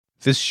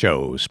This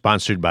show is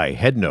sponsored by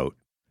HeadNote,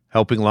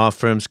 helping law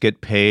firms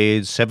get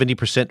paid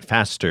 70%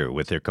 faster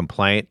with their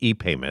compliant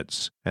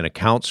e-payments and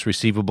accounts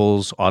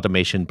receivables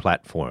automation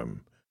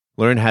platform.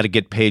 Learn how to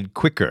get paid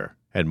quicker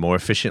and more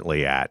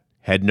efficiently at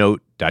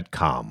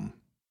headnote.com.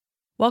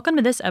 Welcome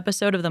to this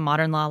episode of the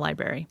Modern Law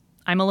Library.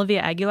 I'm Olivia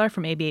Aguilar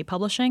from ABA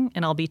Publishing,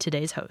 and I'll be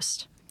today's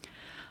host.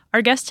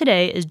 Our guest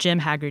today is Jim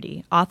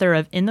Haggerty, author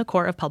of In the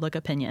Court of Public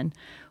Opinion,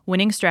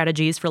 Winning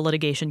Strategies for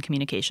Litigation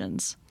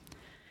Communications.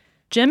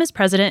 Jim is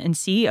president and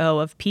CEO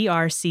of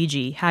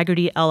PRCG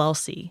Haggerty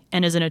LLC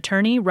and is an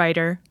attorney,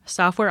 writer,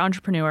 software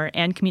entrepreneur,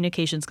 and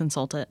communications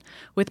consultant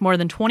with more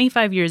than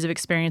 25 years of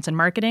experience in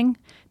marketing,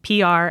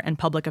 PR, and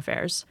public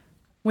affairs.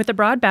 With a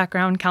broad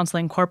background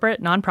counseling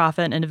corporate,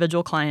 nonprofit, and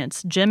individual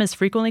clients, Jim is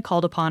frequently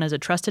called upon as a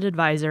trusted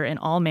advisor in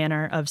all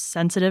manner of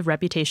sensitive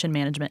reputation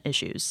management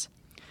issues.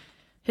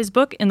 His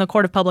book, In the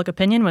Court of Public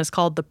Opinion, was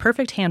called The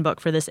Perfect Handbook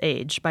for This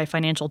Age by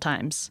Financial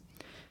Times.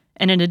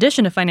 And in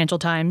addition to Financial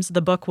Times,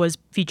 the book was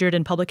featured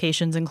in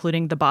publications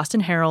including the Boston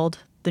Herald,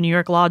 the New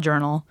York Law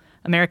Journal,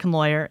 American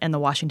Lawyer, and the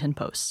Washington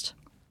Post.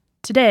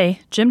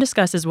 Today, Jim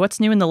discusses what's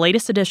new in the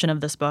latest edition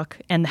of this book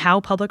and how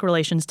public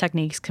relations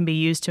techniques can be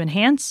used to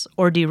enhance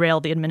or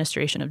derail the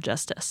administration of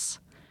justice.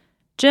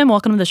 Jim,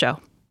 welcome to the show.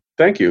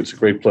 Thank you. It's a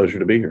great pleasure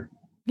to be here.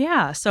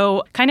 Yeah,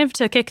 so kind of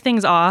to kick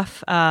things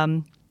off,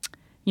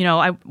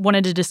 I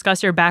wanted to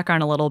discuss your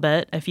background a little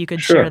bit, if you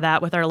could share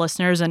that with our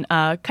listeners and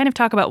kind of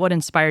talk about what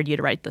inspired you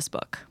to write this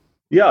book.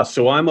 Yeah,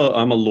 so I'm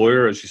a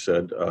lawyer, as you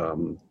said,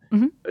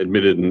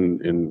 admitted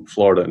in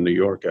Florida and New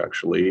York,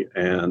 actually,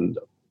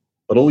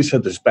 but always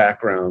had this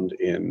background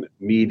in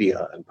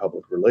media and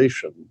public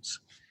relations.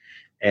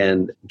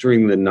 And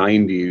during the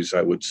 90s,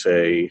 I would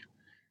say,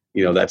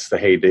 that's the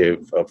heyday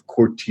of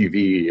court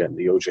TV and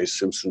the O.J.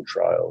 Simpson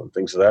trial and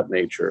things of that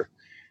nature.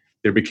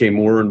 There became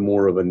more and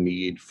more of a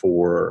need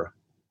for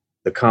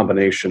the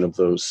combination of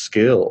those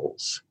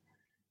skills.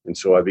 And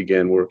so I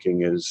began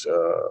working as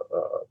a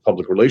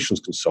public relations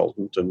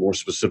consultant, and more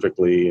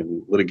specifically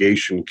in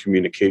litigation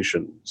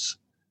communications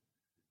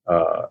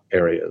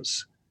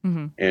areas.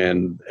 Mm-hmm.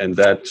 And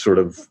that sort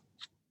of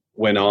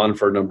went on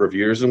for a number of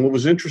years. And what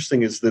was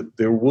interesting is that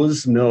there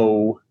was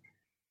no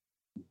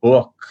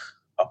book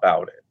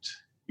about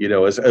it.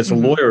 As a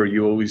lawyer,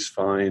 you always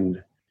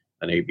find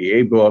an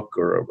ABA book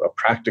or a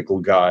practical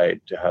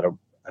guide to how to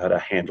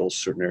handle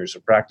certain areas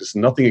of practice.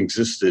 Nothing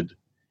existed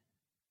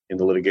in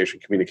the litigation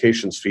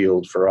communications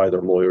field for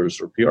either lawyers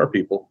or PR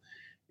people.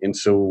 And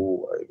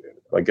so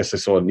I guess I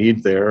saw a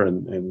need there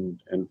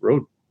and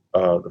wrote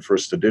the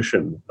first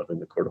edition of In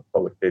the Court of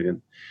Public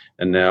Opinion.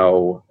 And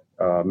now,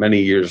 many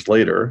years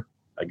later,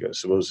 I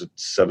suppose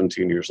it's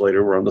 17 years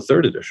later, we're on the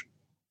third edition.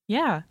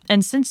 Yeah.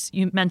 And since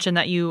you mentioned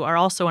that you are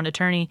also an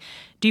attorney,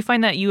 do you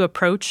find that you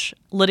approach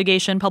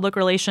litigation, public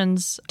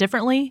relations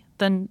differently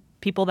than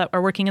people that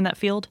are working in that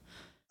field?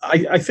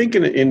 I think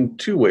in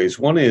two ways.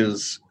 One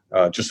is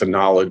just a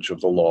knowledge of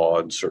the law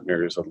and certain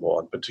areas of the law,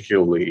 and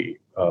particularly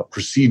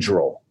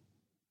procedural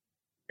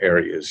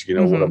areas,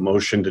 what a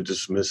motion to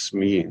dismiss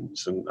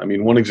means. And I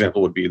mean, one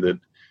example would be that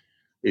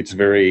it's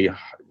very,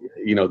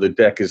 the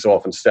deck is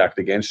often stacked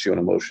against you on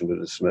a motion to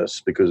dismiss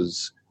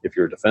because if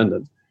you're a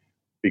defendant,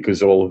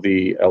 because all of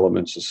the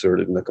elements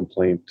asserted in the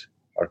complaint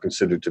are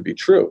considered to be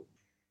true.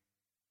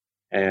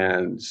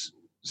 And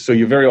so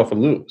you very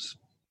often lose.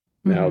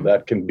 Now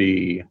that can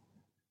be,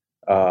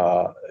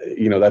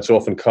 that's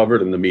often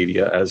covered in the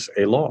media as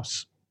a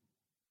loss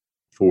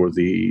for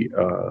the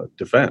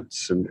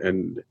defense.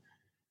 And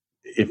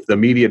if the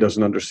media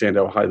doesn't understand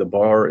how high the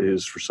bar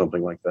is for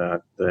something like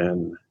that,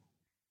 then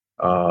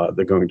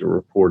they're going to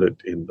report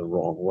it in the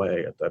wrong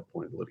way at that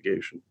point in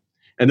litigation.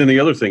 And then the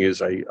other thing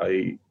is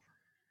I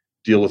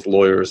deal with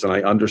lawyers and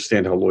I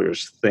understand how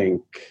lawyers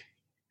think,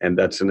 and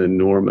that's an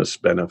enormous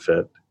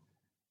benefit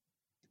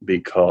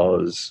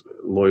because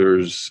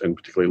lawyers and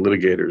particularly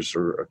litigators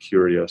are a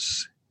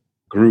curious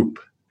group.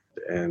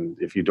 And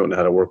if you don't know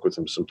how to work with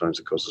them, sometimes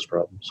it causes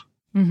problems.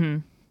 Mm-hmm.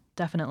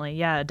 Definitely.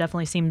 Yeah, it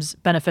definitely seems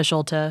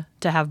beneficial to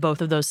have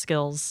both of those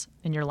skills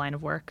in your line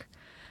of work.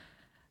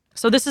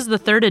 So this is the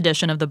third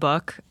edition of the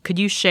book. Could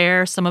you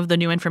share some of the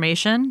new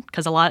information?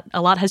 Because a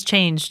lot has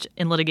changed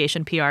in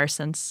litigation PR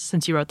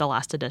since you wrote the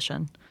last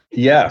edition.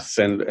 Yes,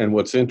 and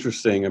what's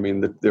interesting, I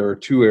mean, there are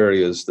two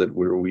areas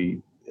where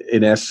we,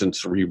 in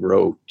essence,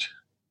 rewrote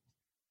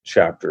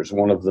chapters.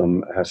 One of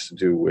them has to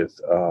do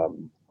with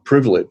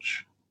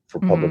privilege for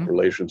public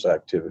relations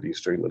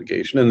activities during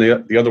litigation, and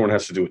the other one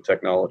has to do with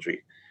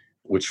technology,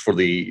 which for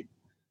the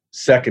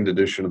second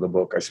edition of the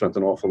book, I spent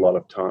an awful lot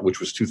of time, which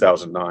was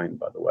 2009,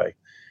 by the way.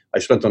 I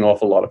spent an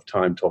awful lot of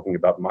time talking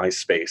about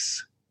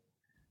MySpace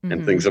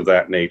and things of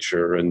that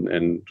nature.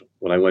 And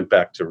when I went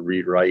back to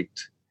rewrite,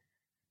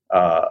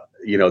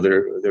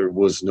 there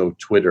was no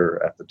Twitter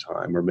at the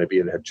time, or maybe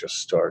it had just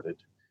started.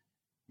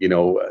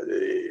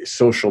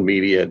 Social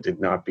media did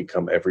not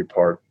become every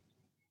part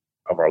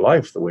of our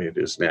life the way it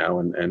is now.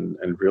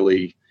 And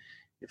really,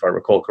 if I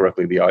recall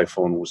correctly, the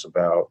iPhone was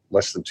about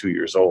less than 2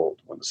 years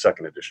old when the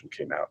second edition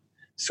came out.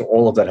 So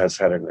all of that has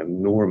had an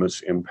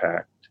enormous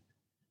impact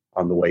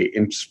on the way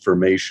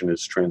information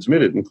is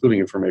transmitted, including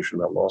information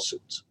about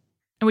lawsuits.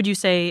 And would you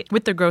say,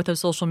 with the growth of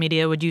social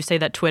media, would you say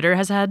that Twitter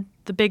has had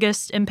the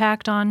biggest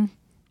impact on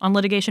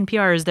litigation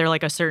PR? Is there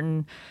like a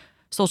certain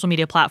social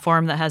media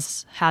platform that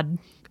has had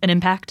an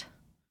impact?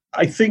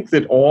 I think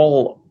that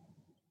all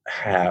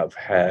have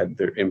had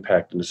their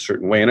impact in a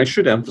certain way. And I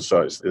should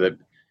emphasize that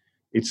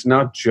it's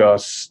not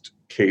just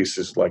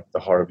cases like the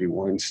Harvey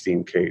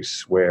Weinstein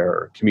case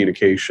where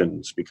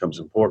communications becomes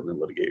important in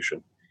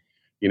litigation.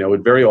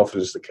 It very often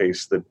is the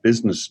case that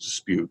business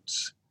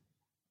disputes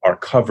are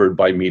covered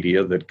by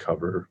media that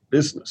cover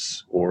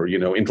business, or,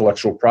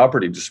 intellectual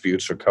property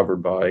disputes are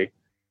covered by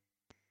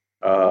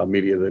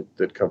media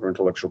that cover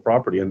intellectual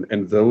property.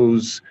 And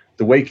those,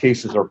 the way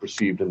cases are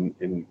perceived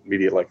in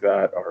media like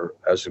that are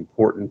as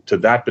important to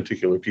that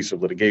particular piece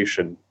of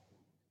litigation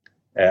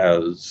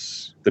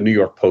as the New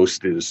York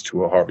Post is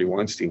to a Harvey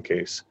Weinstein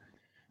case.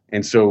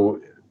 And so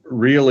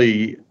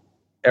really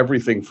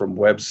everything from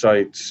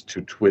websites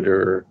to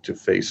Twitter to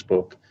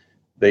Facebook,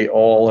 they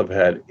all have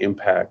had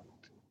impact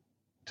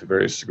to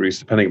various degrees,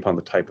 depending upon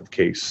the type of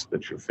case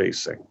that you're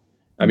facing.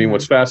 I mean,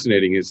 what's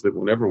fascinating is that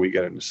whenever we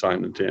get an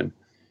assignment in,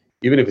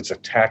 even if it's a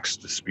tax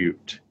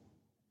dispute,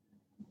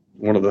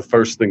 one of the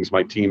first things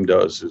my team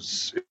does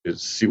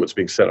is see what's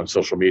being said on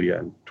social media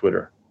and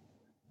Twitter,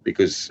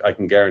 because I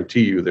can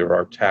guarantee you there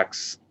are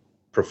tax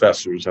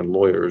professors and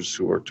lawyers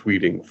who are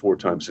tweeting 4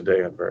 times a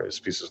day on various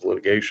pieces of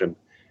litigation,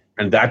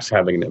 and that's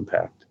having an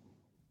impact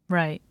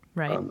Right.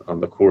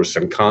 on the course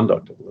and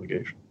conduct of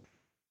litigation.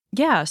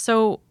 Yeah.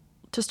 So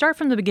to start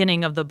from the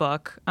beginning of the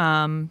book,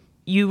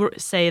 you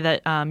say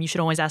that you should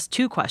always ask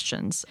 2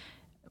 questions.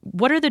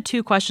 What are the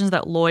 2 questions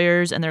that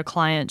lawyers and their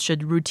clients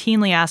should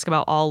routinely ask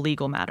about all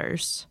legal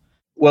matters?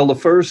 Well, the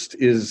first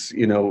is,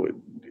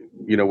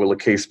 will a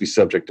case be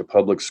subject to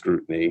public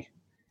scrutiny?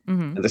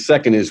 Mm-hmm. And the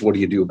second is, what do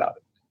you do about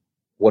it?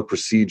 What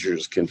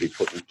procedures can be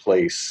put in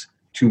place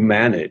to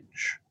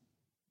manage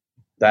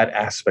that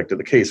aspect of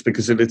the case?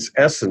 Because at its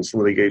essence,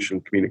 litigation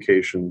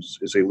communications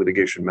is a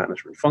litigation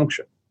management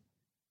function.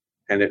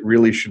 And it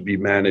really should be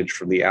managed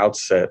from the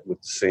outset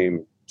with the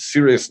same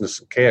seriousness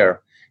and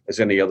care as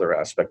any other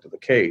aspect of the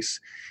case.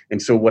 And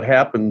so what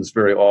happens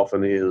very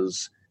often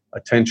is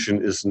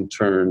attention isn't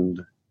turned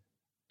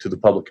to the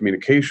public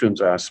communications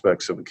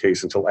aspects of the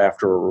case until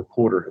after a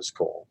reporter has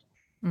called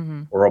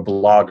or a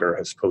blogger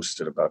has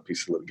posted about a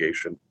piece of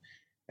litigation.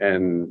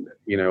 And,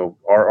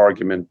 our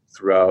argument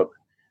throughout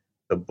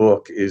the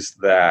book is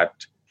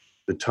that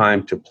the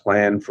time to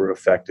plan for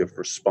effective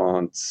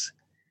response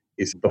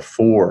is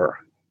before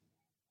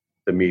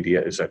the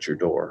media is at your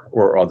door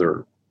or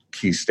other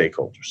key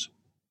stakeholders.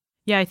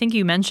 Yeah, I think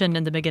you mentioned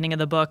in the beginning of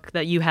the book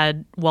that you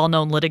had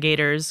well-known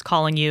litigators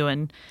calling you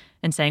and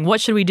saying,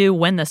 what should we do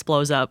when this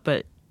blows up?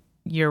 But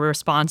your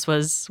response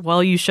was,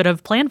 well, you should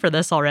have planned for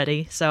this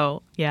already.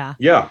 So, yeah.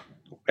 Yeah.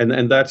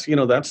 And that's,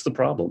 that's the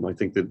problem. I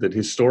think that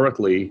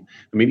historically,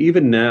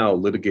 even now,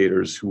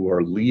 litigators who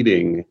are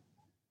leading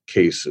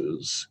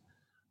cases,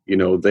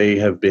 they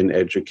have been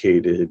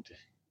educated,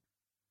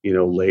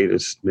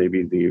 latest,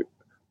 maybe the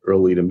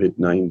early to mid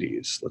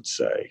 90s, let's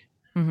say.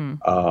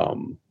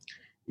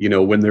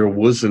 When there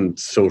wasn't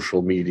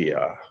social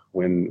media,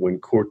 when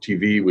court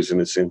TV was in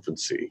its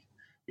infancy,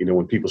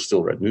 when people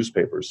still read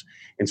newspapers.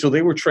 And so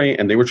they were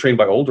trained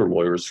by older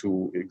lawyers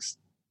who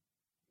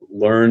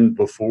learned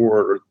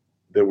before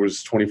there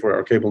was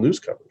 24-hour cable news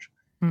coverage.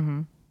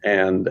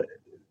 And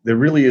there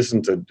really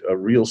isn't a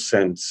real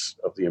sense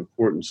of the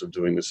importance of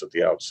doing this at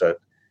the outset.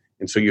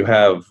 And so you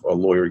have a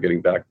lawyer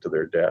getting back to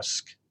their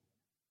desk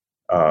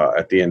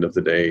at the end of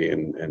the day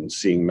and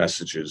seeing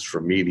messages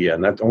from media.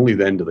 And that only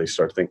then do they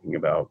start thinking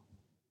about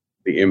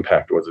the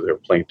impact, whether they're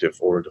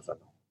plaintiff or a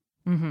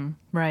defendant.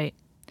 Right.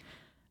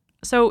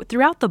 So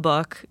throughout the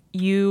book,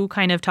 you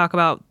kind of talk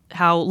about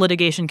how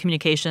litigation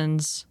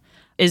communications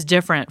is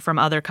different from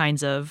other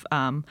kinds of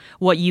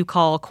what you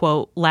call,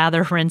 quote,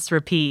 lather, rinse,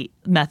 repeat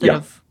method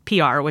of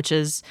PR, which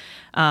is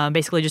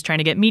basically just trying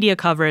to get media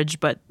coverage,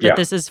 but that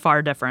this is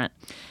far different.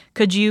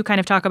 Could you kind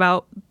of talk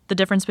about the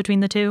difference between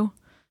the two?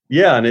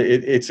 Yeah, and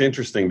it's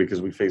interesting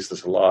because we face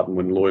this a lot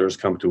when lawyers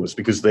come to us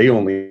because they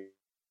only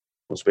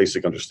most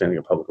basic understanding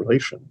of public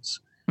relations.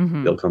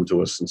 They'll come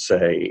to us and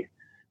say,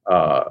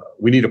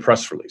 we need a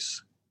press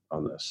release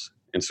on this.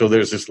 And so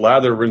there's this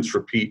lather, rinse,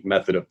 repeat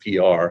method of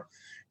PR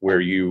where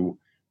you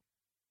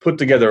put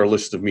together a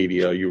list of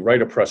media, you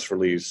write a press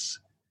release,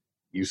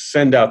 you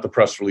send out the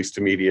press release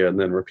to media, and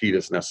then repeat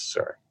as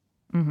necessary.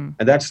 And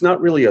that's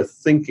not really a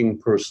thinking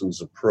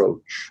person's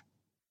approach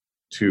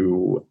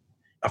to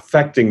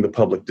affecting the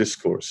public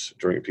discourse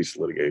during a piece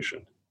of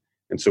litigation.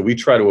 And so we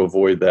try to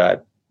avoid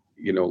that,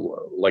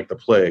 like the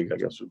plague, I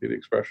guess would be the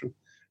expression.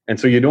 And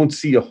so you don't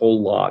see a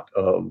whole lot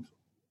of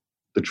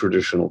the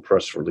traditional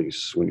press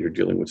release when you're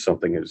dealing with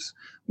something as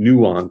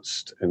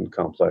nuanced and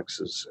complex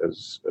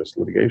as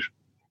litigation.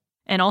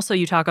 And also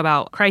you talk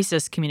about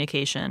crisis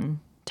communication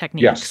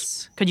techniques.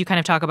 Yes. Could you kind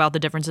of talk about the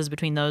differences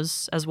between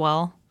those as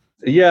well?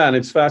 Yeah, and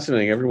it's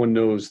fascinating. Everyone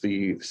knows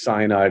the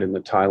cyanide and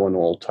the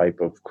Tylenol type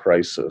of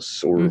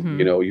crisis, or,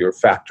 your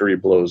factory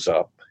blows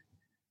up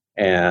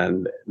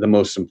And the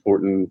most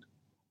important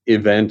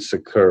events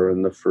occur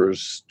in the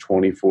first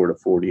 24 to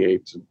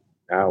 48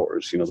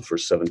 hours, the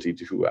first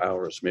 72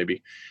 hours,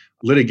 maybe.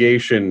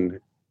 Litigation,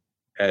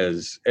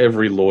 as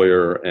every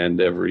lawyer and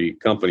every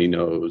company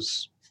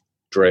knows,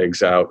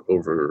 drags out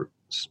over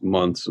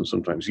months and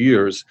sometimes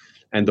years,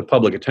 and the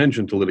public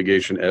attention to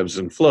litigation ebbs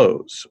and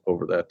flows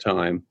over that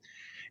time.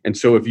 And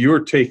so if you're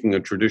taking a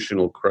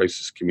traditional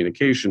crisis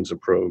communications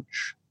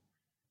approach,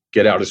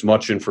 get out as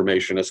much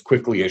information as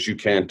quickly as you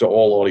can to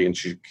all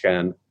audience you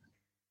can,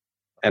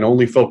 and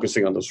only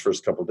focusing on those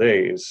first couple of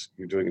days,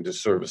 you're doing a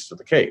disservice to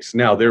the case.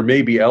 Now, there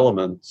may be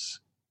elements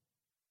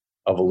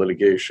of a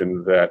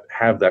litigation that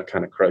have that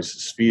kind of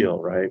crisis feel,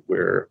 right,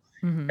 where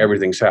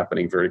everything's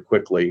happening very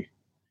quickly.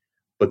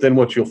 But then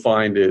what you'll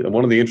find is, and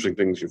one of the interesting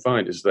things you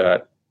find is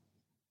that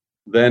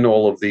then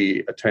all of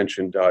the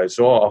attention dies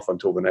off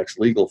until the next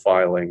legal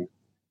filing.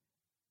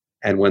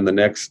 And when the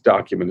next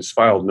document is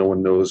filed, no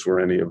one knows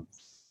where any of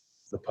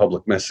the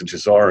public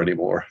messages are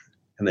anymore.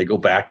 And they go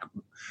back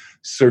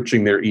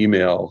searching their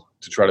email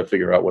to try to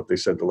figure out what they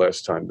said the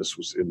last time this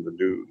was in the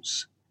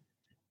news.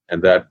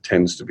 And that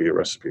tends to be a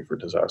recipe for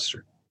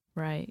disaster.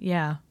 Right.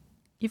 Yeah.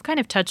 You've kind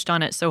of touched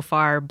on it so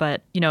far,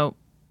 but,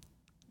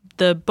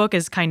 the book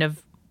is kind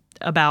of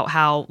about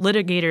how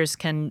litigators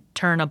can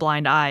turn a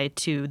blind eye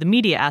to the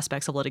media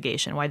aspects of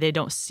litigation, why they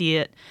don't see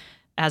it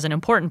as an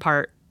important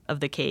part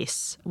of the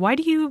case. Why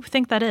do you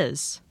think that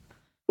is?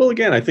 Well,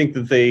 again, I think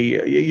that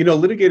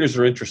litigators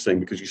are interesting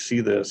because you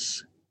see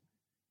this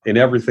in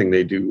everything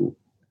they do.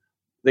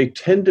 They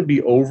tend to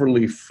be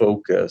overly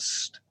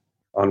focused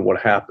on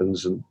what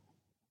happens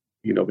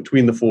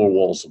between the four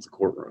walls of the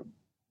courtroom.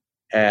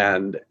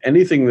 And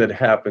anything that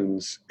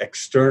happens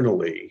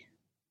externally,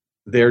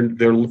 they're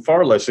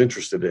far less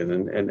interested in.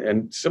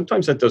 And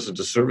sometimes that does a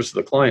disservice to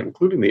the client,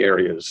 including the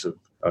areas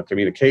of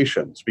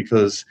communications,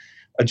 because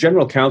a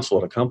general counsel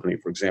at a company,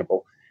 for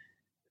example,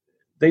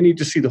 they need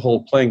to see the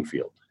whole playing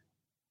field.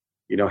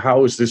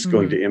 How is this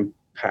going to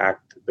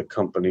impact the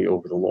company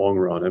over the long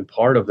run? And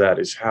part of that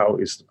is, how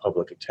is the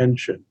public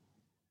attention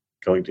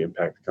going to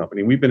impact the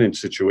company? We've been in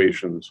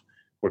situations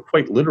where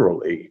quite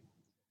literally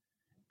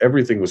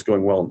everything was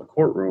going well in the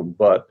courtroom,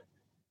 but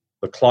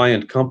the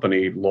client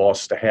company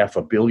lost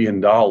 $500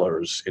 million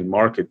in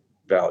market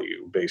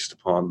value based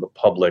upon the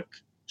public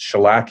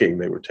shellacking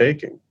they were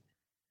taking.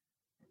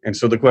 And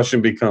so the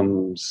question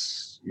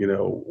becomes,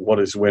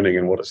 what is winning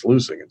and what is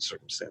losing in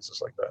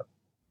circumstances like that?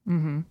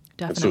 Definitely.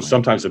 And so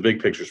sometimes the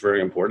big picture is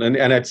very important.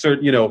 And at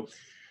certain,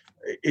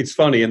 it's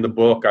funny, in the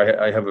book,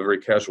 I have a very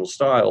casual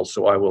style,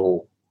 so I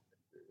will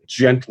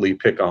gently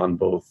pick on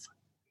both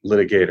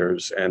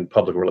litigators and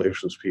public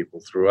relations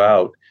people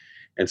throughout.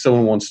 And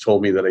someone once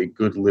told me that a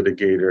good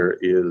litigator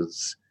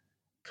is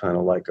kind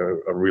of like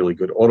a really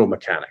good auto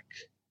mechanic.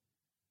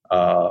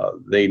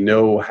 They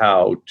know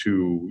how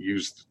to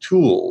use the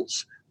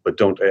tools, but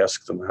don't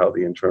ask them how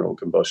the internal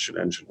combustion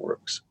engine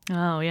works.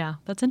 Oh, yeah.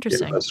 That's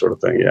interesting. That sort of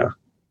thing, yeah.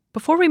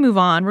 Before we move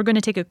on, we're going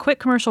to take a quick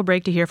commercial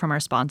break to hear from our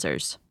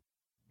sponsors.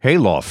 Hey,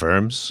 law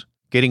firms.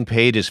 Getting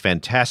paid is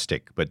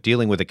fantastic, but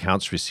dealing with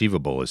accounts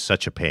receivable is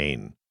such a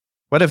pain.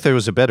 What if there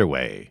was a better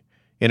way?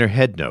 Enter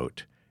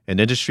HeadNote, an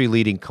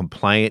industry-leading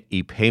compliant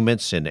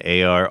e-payments and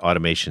AR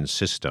automation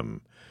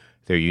system.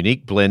 Their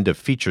unique blend of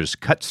features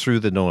cuts through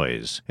the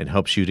noise and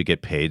helps you to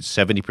get paid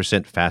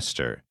 70%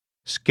 faster.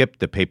 Skip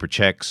the paper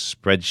checks,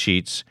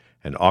 spreadsheets,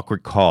 and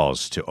awkward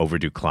calls to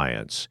overdue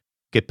clients.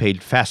 Get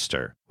paid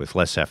faster with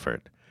less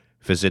effort.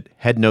 Visit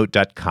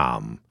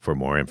headnote.com for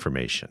more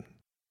information.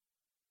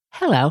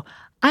 Hello,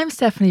 I'm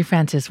Stephanie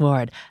Francis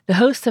Ward, the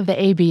host of the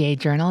ABA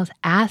Journal's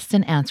Asked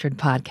and Answered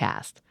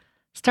podcast.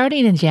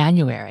 Starting in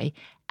January,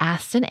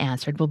 Asked and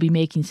Answered will be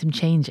making some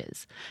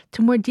changes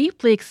to more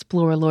deeply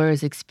explore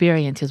lawyers'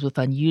 experiences with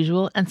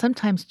unusual and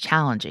sometimes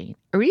challenging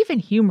or even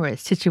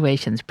humorous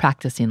situations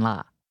practicing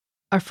law.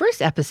 Our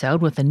first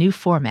episode with a new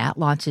format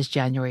launches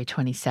January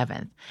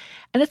 27th,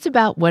 and it's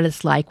about what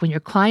it's like when your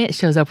client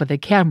shows up with a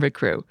camera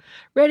crew,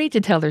 ready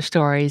to tell their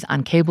stories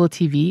on cable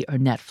TV or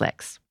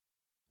Netflix.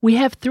 We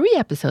have 3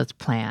 episodes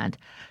planned,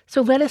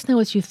 so let us know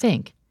what you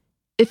think.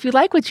 If you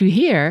like what you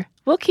hear,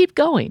 we'll keep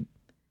going.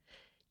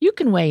 You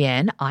can weigh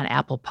in on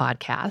Apple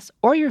Podcasts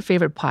or your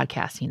favorite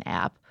podcasting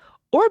app,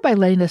 or by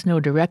letting us know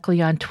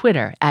directly on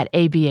Twitter at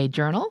ABA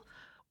Journal,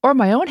 or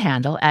my own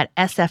handle at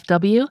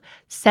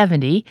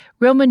SFW70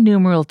 Roman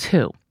numeral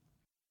 2.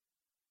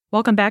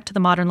 Welcome back to the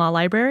Modern Law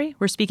Library.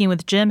 We're speaking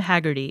with Jim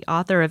Haggerty,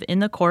 author of In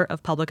the Court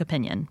of Public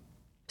Opinion.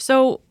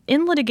 So,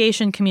 in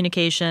litigation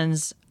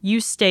communications, you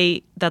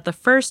state that the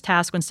first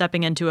task when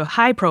stepping into a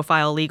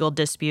high-profile legal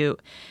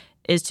dispute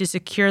is to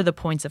secure the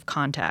points of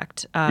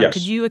contact. Yes.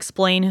 Could you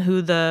explain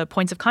who the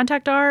points of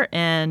contact are,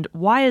 and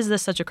why is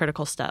this such a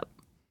critical step?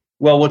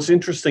 Well, what's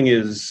interesting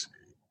is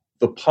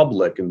the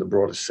public, in the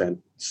broadest sense,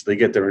 they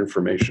get their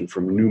information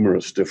from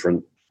numerous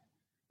different,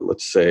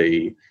 let's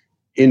say,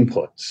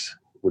 inputs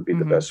would be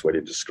the best way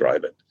to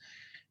describe it.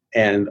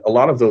 And a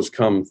lot of those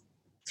come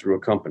through a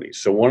company.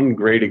 So one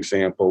great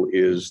example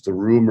is the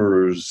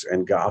rumors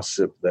and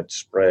gossip that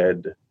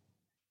spread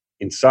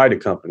inside a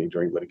company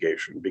during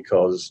litigation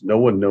because no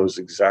one knows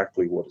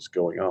exactly what is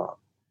going on.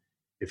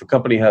 If a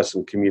company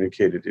hasn't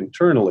communicated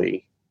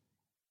internally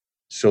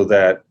so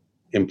that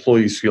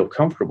employees feel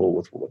comfortable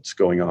with what's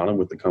going on and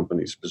with the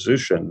company's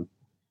position,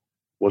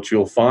 what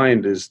you'll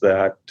find is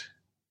that,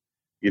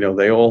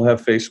 they all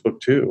have Facebook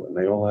too, and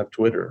they all have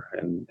Twitter,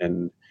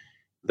 and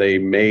they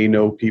may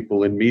know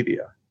people in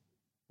media.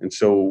 And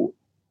so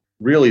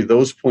really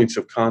those points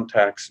of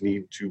contacts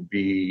need to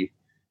be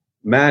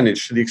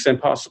managed to the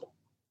extent possible.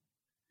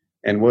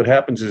 And what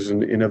happens is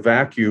in a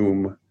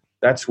vacuum,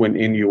 that's when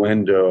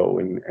innuendo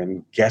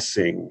and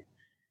guessing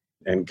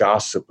and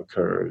gossip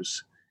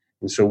occurs.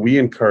 And so we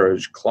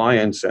encourage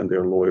clients and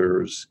their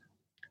lawyers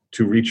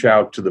to reach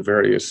out to the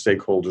various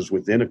stakeholders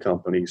within a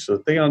company so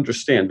that they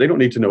understand. They don't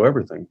need to know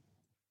everything,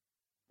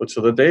 but so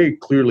that they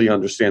clearly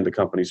understand the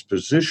company's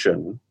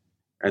position,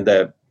 and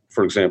that,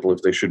 for example,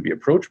 if they should be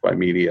approached by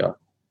media,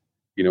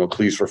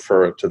 please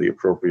refer it to the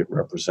appropriate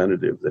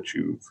representative that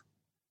you've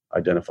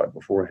identified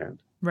beforehand.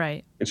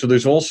 Right. And so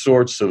there's all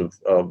sorts of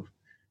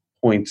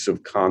points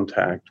of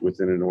contact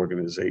within an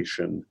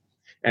organization.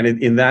 And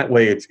in that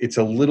way, it's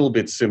a little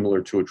bit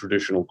similar to a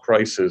traditional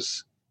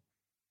crisis.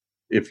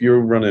 If you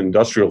run an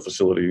industrial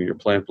facility and your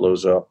plant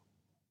blows up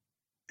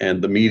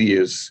and the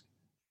media is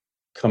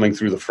coming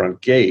through the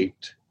front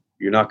gate,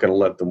 you're not going to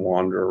let them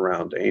wander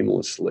around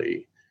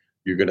aimlessly.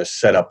 You're going to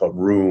set up a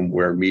room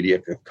where media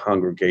can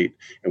congregate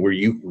and where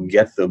you can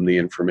get them the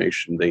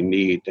information they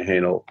need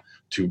to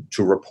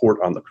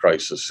report on the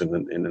crisis in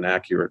an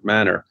accurate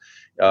manner.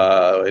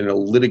 In a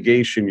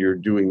litigation, you're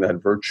doing that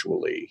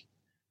virtually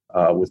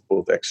with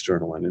both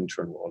external and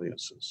internal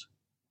audiences.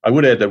 I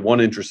would add that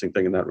one interesting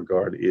thing in that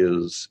regard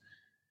is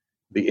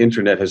the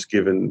internet has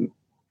given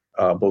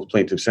both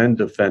plaintiffs and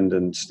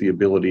defendants the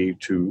ability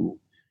to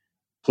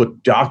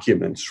put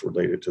documents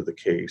related to the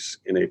case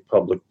in a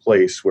public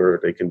place where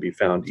they can be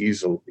found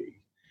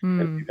easily.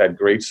 And we've had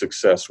great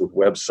success with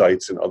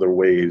websites and other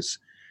ways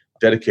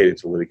dedicated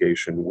to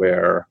litigation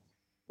where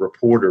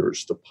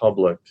reporters, the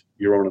public,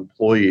 your own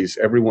employees,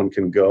 everyone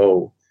can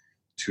go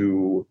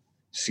to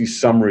see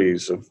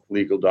summaries of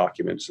legal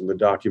documents and the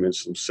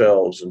documents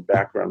themselves and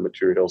background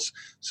materials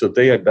so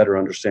they better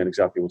understand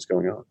exactly what's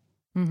going on.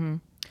 Mm-hmm.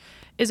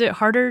 Is it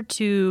harder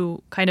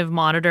to kind of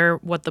monitor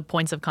what the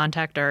points of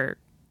contact are,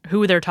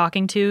 who they're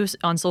talking to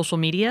on social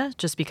media,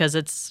 just because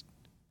it's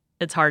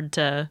hard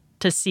to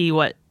see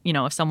what,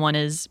 if someone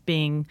is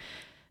being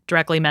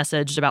directly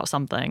messaged about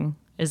something?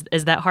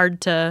 Is that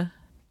hard to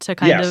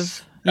kind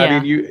of?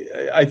 Yeah.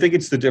 I think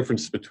it's the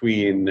difference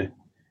between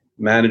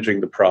managing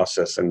the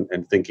process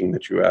and thinking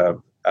that you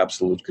have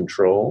absolute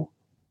control.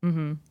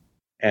 Mm-hmm.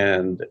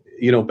 And,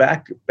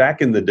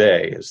 back in the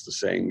day, as the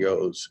saying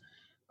goes,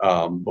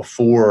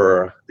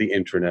 before the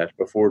internet,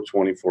 before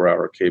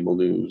 24-hour cable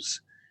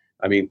news,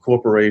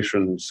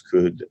 corporations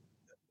could,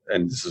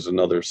 and this is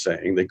another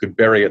saying, they could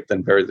bury it,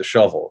 then bury the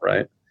shovel,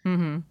 right?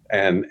 Mm-hmm.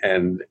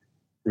 And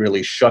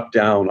really shut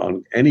down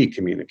on any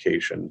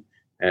communication,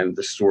 and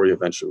the story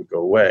eventually would go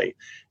away.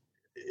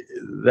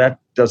 That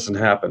doesn't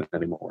happen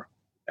anymore.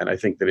 And I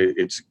think that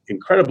it's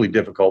incredibly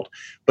difficult,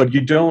 but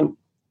you don't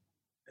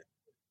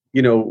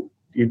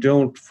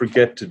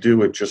forget to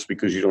do it just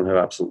because you don't have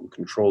absolute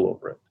control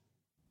over it.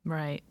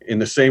 Right. In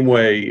the same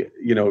way,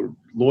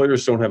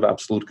 lawyers don't have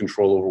absolute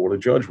control over what a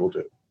judge will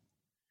do,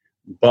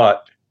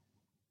 but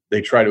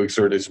they try to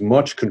exert as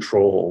much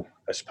control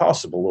as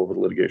possible over the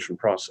litigation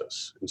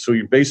process. And so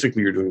you're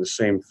doing the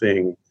same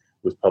thing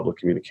with public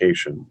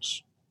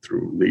communications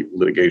through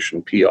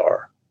litigation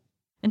PR.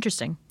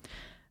 Interesting.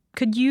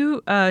 Could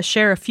you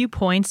share a few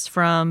points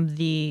from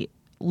the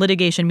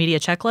litigation media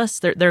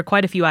checklist? There are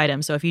quite a few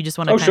items, so if you just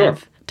want to kind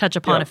of touch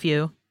upon a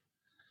few.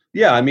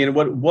 Yeah,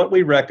 what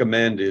we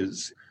recommend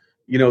is,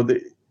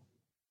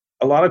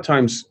 a lot of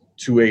times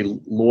to a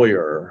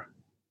lawyer,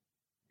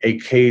 a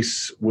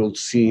case will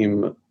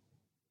seem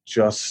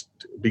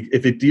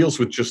if it deals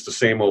with just the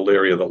same old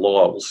area of the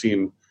law, it will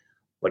seem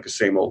like a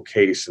same old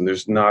case, and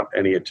there's not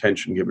any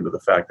attention given to the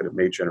fact that it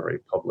may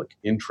generate public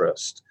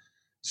interest.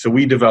 So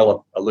we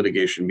develop a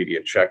litigation media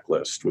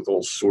checklist with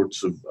all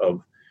sorts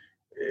of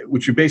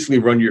which you basically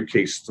run your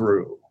case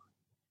through.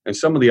 And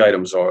some of the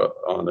items are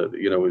on it,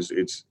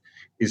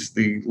 is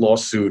the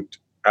lawsuit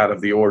out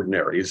of the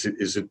ordinary? Is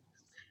it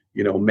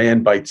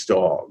man bites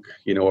dog?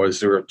 Or is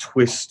there a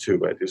twist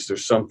to it? Is there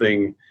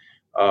something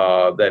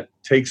that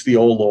takes the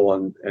old law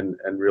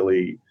and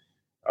really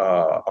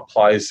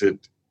applies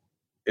it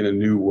in a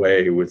new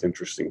way with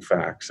interesting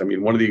facts?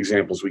 One of the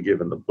examples we give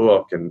in the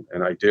book, and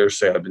I dare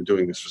say I've been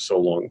doing this for so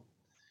long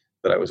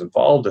that I was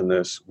involved in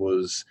this,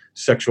 was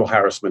sexual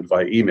harassment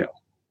via email.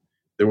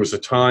 There was a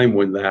time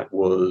when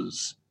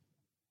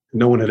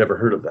no one had ever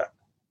heard of that.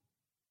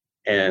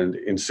 And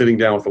in sitting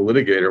down with the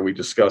litigator, we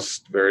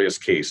discussed various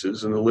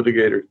cases, and the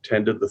litigator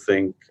tended to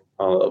think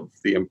of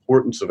the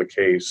importance of a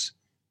case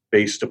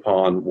based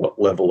upon what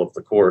level of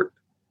the court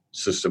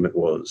system it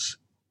was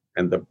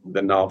and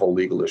the novel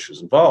legal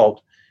issues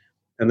involved.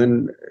 And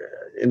then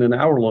in an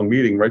hour-long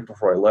meeting right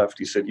before I left,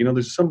 he said,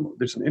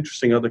 there's an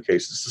interesting other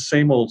case. It's the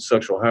same old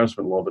sexual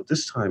harassment law, but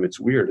this time it's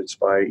weird. It's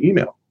by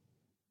email.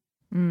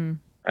 Mm.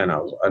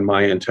 And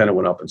my antenna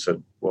went up and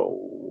said, well,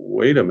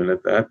 wait a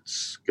minute,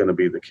 that's going to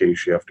be the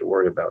case you have to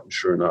worry about. And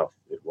sure enough,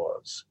 it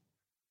was.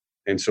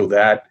 And so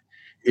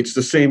it's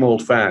the same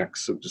old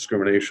facts of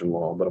discrimination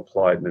law, but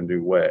applied in a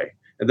new way.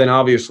 And then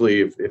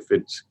obviously, if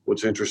it's,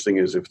 what's interesting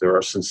is if there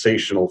are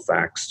sensational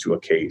facts to a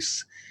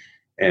case,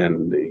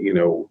 and,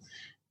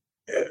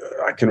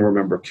 I can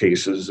remember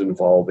cases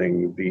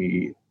involving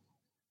the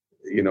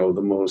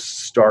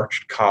most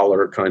starched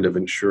collar kind of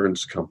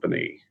insurance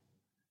company,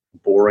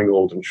 boring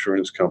old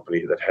insurance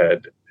company that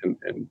had,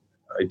 and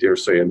I dare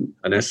say, an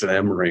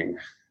S&M ring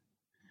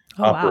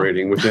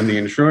operating within the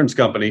insurance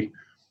company.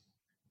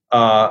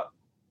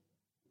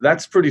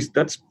 That's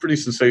pretty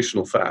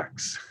sensational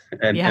facts.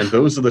 And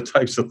those are the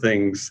types of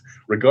things,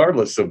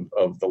 regardless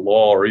of the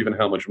law or even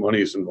how much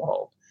money is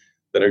involved,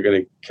 that are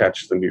going to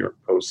catch the New York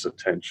Post's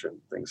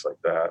attention, things like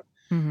that.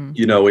 Mm-hmm.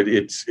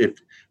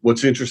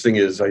 What's interesting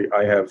is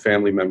I have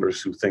family members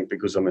who think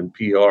because I'm in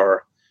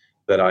PR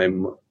that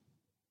I'm,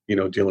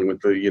 dealing with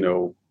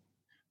the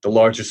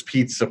largest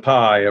pizza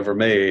pie ever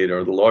made,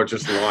 or the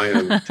largest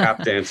line of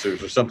tap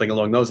dancers, or something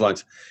along those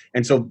lines.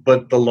 And so,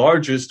 but the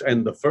largest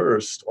and the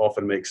first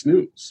often makes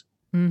news.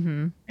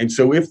 Mm-hmm. And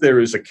so if there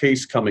is a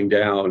case coming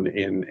down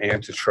in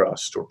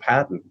antitrust or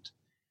patent,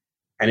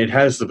 and it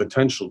has the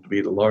potential to be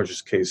the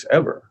largest case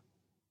ever,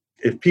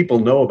 if people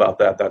know about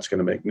that, that's going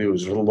to make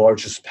news. Or the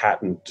largest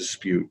patent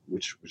dispute,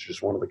 which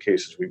is one of the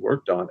cases we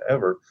worked on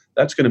ever,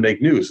 that's going to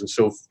make news. And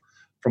so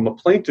from a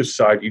plaintiff's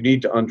side, you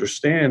need to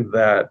understand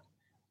that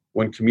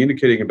when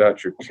communicating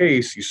about your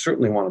case, you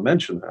certainly want to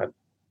mention that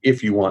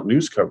if you want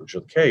news coverage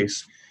of the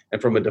case.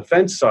 And from a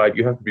defense side,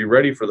 you have to be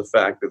ready for the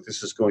fact that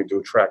this is going to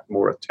attract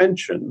more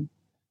attention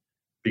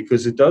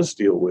because it does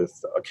deal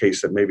with a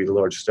case that may be the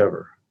largest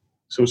ever.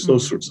 So it's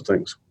those sorts of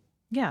things.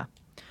 Yeah.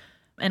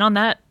 And on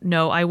that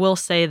note, I will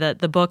say that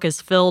the book is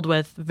filled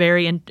with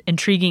very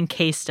intriguing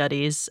case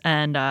studies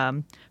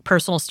and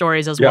personal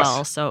stories as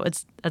well. So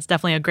that's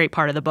definitely a great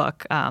part of the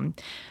book.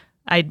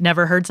 I'd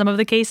never heard some of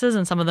the cases,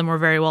 and some of them were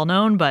very well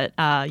known, but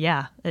I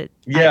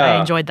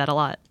enjoyed that a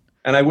lot.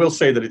 And I will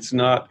say that it's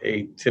not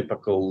a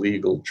typical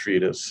legal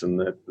treatise, and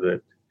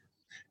that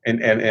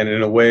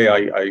in a way,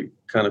 I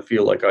kind of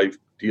feel like I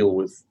deal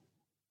with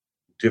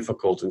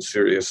difficult and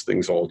serious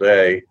things all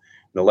day.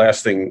 And the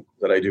last thing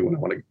that I do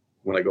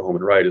when I go home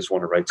and write is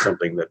want to write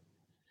something that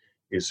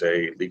is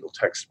a legal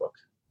textbook.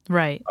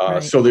 Right.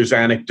 So there's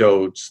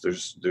anecdotes,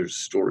 there's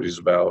stories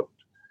about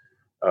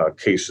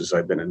cases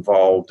I've been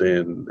involved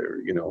in.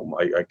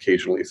 I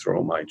occasionally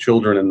throw my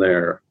children in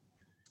there.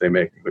 They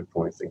make a good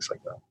point, things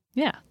like that.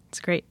 Yeah, it's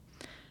great.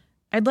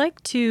 I'd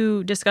like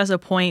to discuss a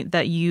point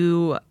that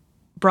you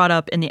brought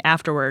up in the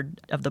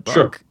afterword of the book.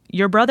 Sure.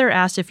 Your brother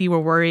asked if you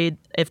were worried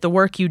if the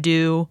work you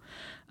do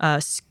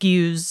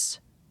skews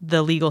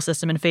the legal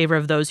system in favor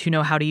of those who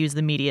know how to use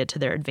the media to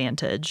their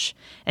advantage.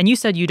 And you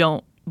said you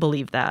don't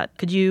believe that.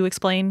 Could you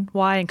explain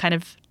why and kind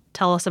of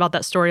tell us about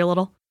that story a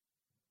little?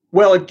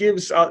 Well, it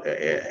gives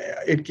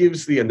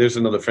and there's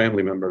another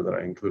family member that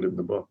I included in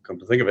the book, come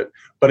to think of it,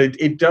 but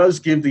it does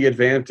give the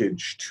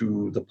advantage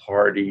to the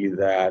party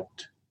that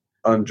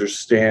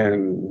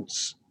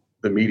understands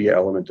the media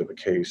element of a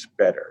case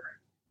better.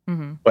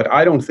 Mm-hmm. But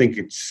I don't think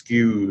it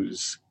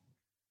skews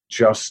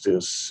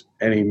justice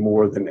any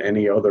more than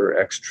any other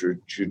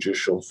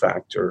extrajudicial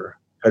factor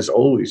has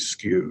always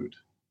skewed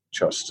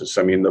justice.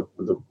 I mean,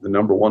 the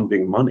number one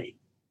being money.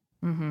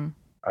 Mm-hmm.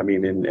 I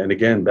mean, and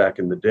again, back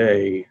in the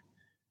day,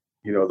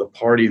 the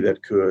party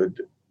that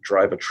could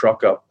drive a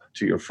truck up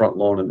to your front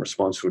lawn in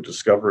response to a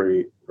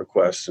discovery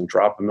request and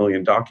drop 1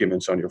 million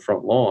documents on your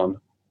front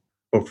lawn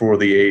before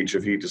the age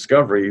of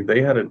e-discovery,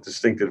 they had a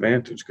distinct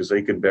advantage because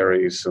they could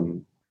bury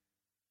some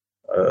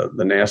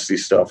the nasty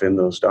stuff in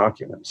those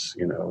documents,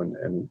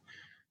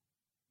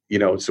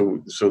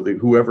 so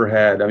whoever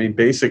had, I mean,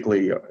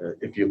 basically,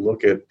 if you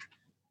look at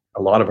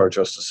a lot of our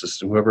justice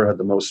system, whoever had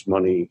the most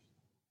money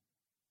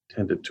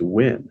tended to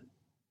win.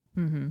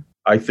 Mm-hmm.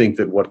 I think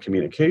that what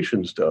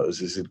communications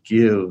does is it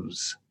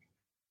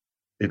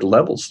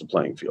levels the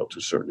playing field to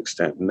a certain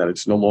extent, and that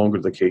it's no longer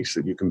the case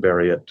that you can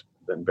bury it,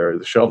 then bury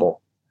the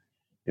shovel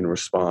in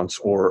response,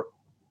 or,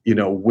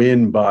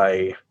 win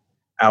by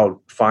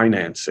out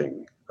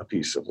financing a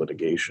piece of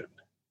litigation.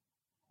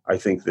 I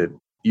think that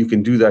you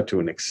can do that to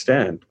an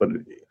extent, but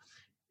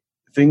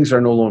things are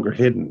no longer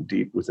hidden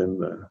deep within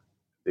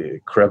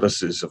the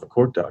crevices of a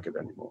court docket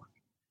anymore.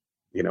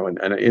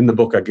 And in the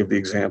book, I give the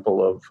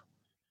example of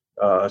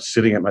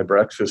sitting at my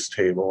breakfast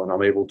table, and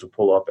I'm able to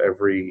pull up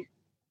every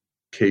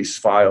case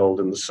filed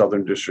in the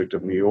Southern District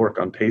of New York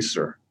on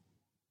Pacer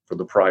for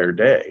the prior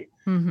day.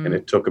 Mm-hmm. And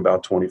it took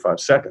about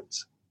 25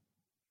 seconds.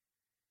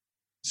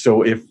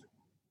 So if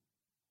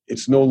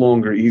it's no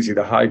longer easy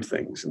to hide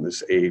things in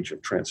this age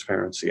of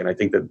transparency, and I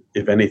think that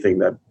if anything,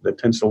 that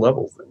tends to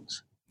level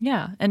things.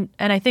 Yeah. And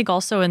I think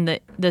also in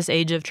this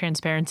age of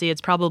transparency,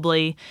 it's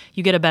probably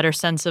you get a better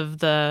sense of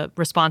the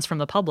response from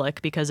the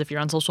public, because if you're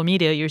on social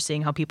media, you're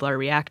seeing how people are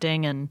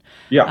reacting, and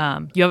you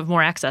have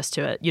more access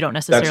to it. You don't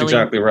necessarily. That's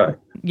exactly right.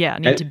 Yeah.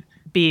 Need to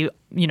be,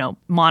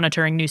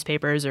 monitoring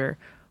newspapers or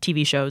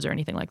TV shows or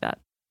anything like that.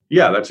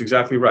 Yeah, that's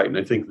exactly right. And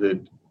I think that,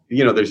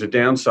 there's a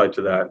downside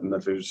to that, and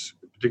that there's,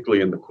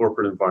 particularly in the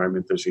corporate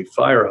environment, there's a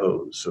fire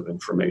hose of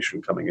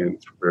information coming in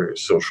through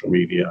various social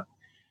media.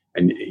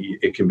 And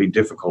it can be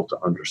difficult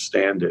to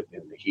understand it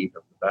in the heat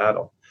of the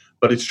battle.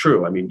 But it's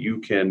true. I mean,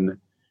 you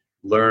can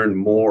learn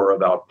more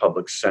about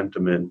public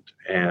sentiment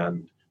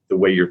and the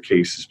way your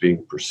case is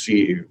being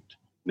perceived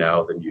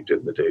now than you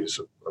did in the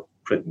days of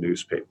print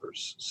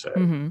newspapers, say.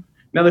 Mm-hmm.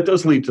 Now, that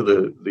does lead to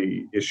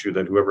the issue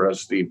that whoever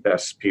has the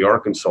best PR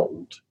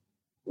consultant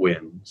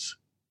wins.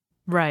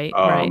 Right,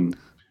 right.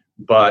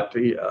 But,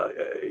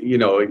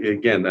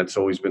 again, that's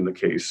always been the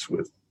case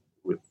with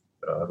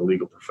the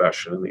legal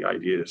profession. And the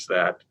idea is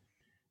that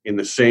in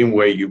the same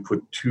way you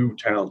put two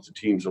talented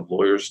teams of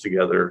lawyers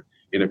together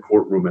in a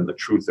courtroom and the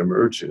truth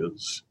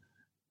emerges,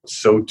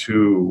 so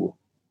too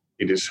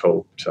it is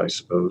hoped, I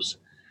suppose,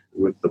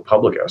 with the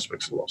public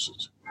aspects of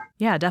lawsuits.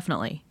 Yeah,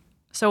 definitely.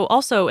 So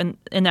also in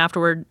the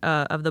afterword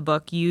of the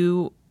book,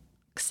 you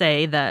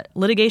say that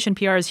litigation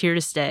PR is here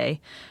to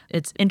stay.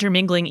 It's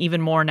intermingling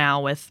even more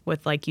now with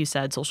like you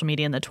said, social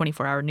media and the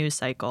 24-hour news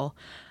cycle.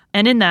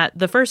 And in that,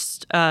 the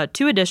first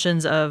two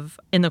editions of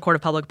In the Court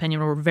of Public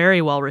Opinion were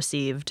very well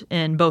received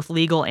in both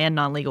legal and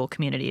non-legal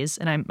communities.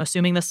 And I'm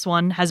assuming this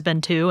one has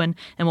been too, and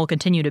will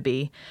continue to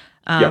be.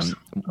 Yes.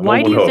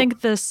 Why do you think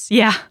this?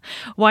 Yeah.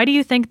 Why do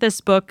you think this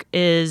book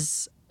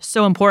is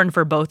so important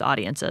for both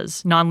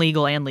audiences,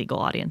 non-legal and legal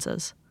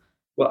audiences?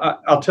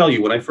 Well, I'll tell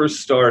you, when I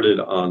first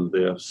started on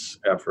this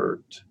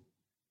effort,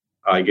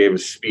 I gave a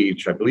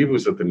speech. I believe it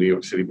was at the New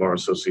York City Bar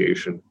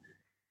Association,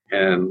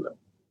 and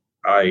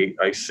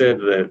I said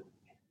that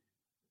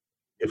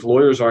if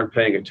lawyers aren't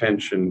paying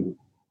attention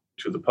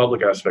to the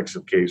public aspects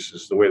of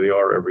cases the way they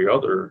are every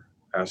other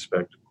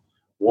aspect,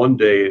 one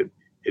day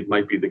it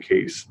might be the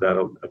case that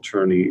an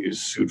attorney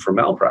is sued for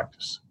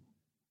malpractice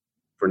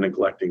for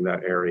neglecting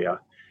that area.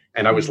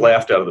 And I was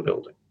laughed out of the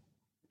building.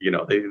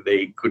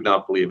 They could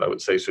not believe I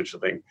would say such a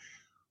thing.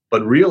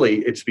 But really,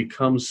 it's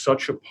become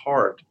such a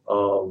part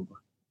of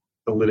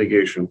the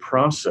litigation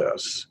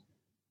process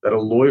that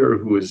a lawyer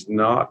who is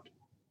not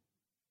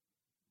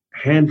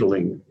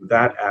handling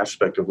that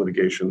aspect of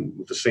litigation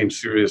with the same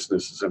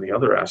seriousness as any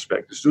other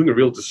aspect is doing a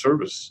real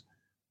disservice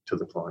to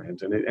the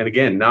client. And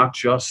again, not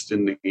just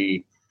in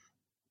the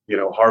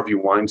Harvey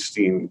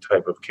Weinstein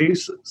type of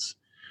cases.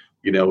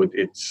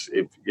 It's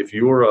if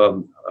you're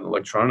an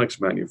electronics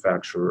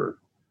manufacturer,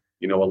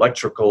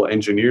 electrical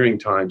engineering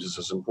times is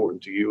as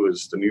important to you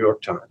as the New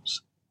York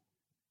Times.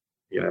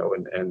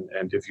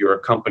 And if you're a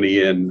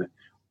company in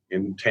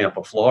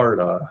Tampa,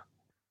 Florida,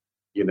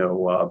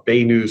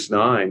 Bay News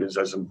 9 is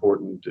as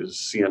important as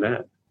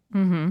CNN.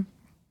 Mm-hmm.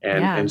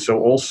 And so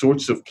all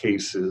sorts of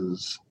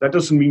cases, that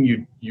doesn't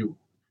mean you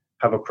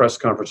have a press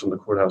conference on the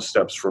courthouse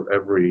steps for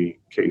every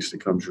case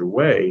that comes your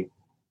way,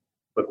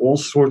 but all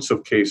sorts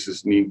of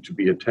cases need to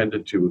be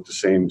attended to with the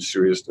same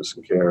seriousness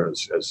and care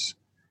as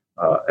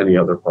any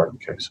other part of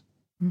the case.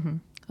 Mm-hmm.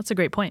 That's a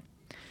great point.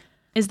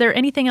 Is there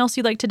anything else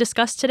you'd like to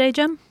discuss today,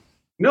 Jim?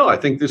 No, I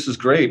think this is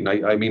great.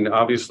 And I mean,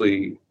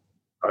 obviously,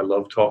 I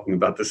love talking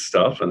about this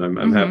stuff, and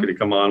I'm happy to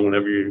come on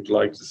whenever you'd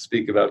like to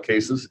speak about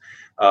cases.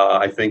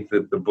 I think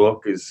that the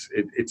book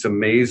it's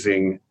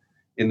amazing.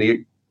 In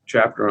the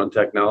chapter on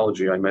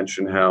technology, I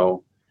mentioned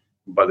how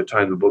by the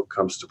time the book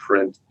comes to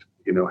print,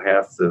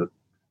 half the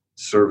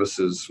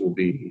services will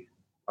be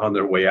on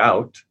their way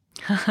out.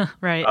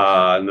 Right.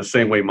 In the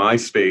same way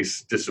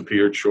MySpace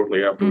disappeared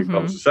shortly after we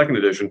published the second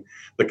edition,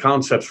 the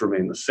concepts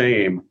remain the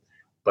same.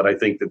 But I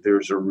think that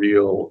there's a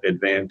real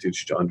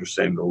advantage to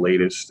understanding the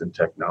latest in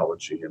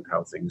technology and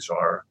how things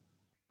are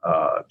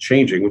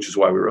changing, which is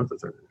why we wrote the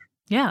third edition.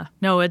 Yeah,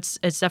 no, it's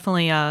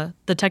definitely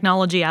the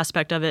technology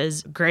aspect of it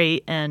is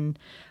great, and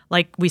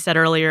like we said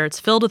earlier, it's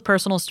filled with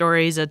personal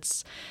stories.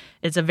 It's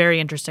a very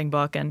interesting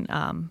book, and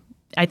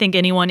I think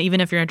anyone, even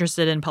if you're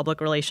interested in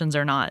public relations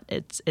or not,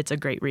 it's a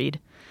great read.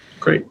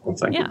 Great, well,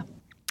 thank you.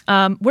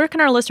 Where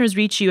can our listeners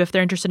reach you if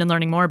they're interested in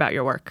learning more about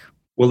your work?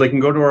 Well, they can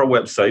go to our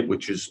website,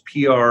 which is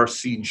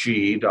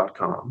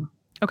prcg.com,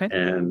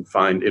 and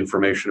find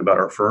information about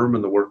our firm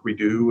and the work we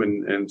do,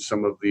 and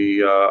some of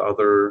the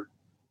other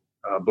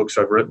books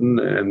I've written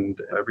and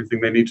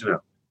everything they need to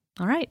know.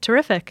 All right,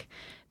 terrific.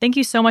 Thank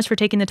you so much for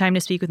taking the time to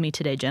speak with me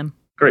today, Jim.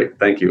 Great,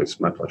 thank you. It's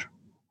my pleasure.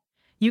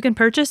 You can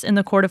purchase In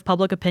the Court of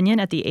Public Opinion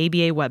at the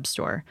ABA web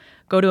store.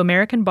 Go to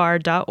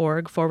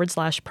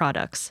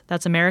americanbar.org/products.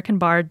 That's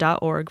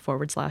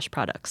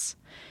americanbar.org/products.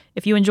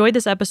 If you enjoyed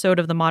this episode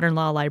of the Modern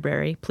Law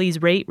Library, please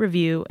rate,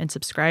 review, and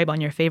subscribe on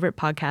your favorite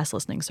podcast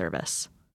listening service.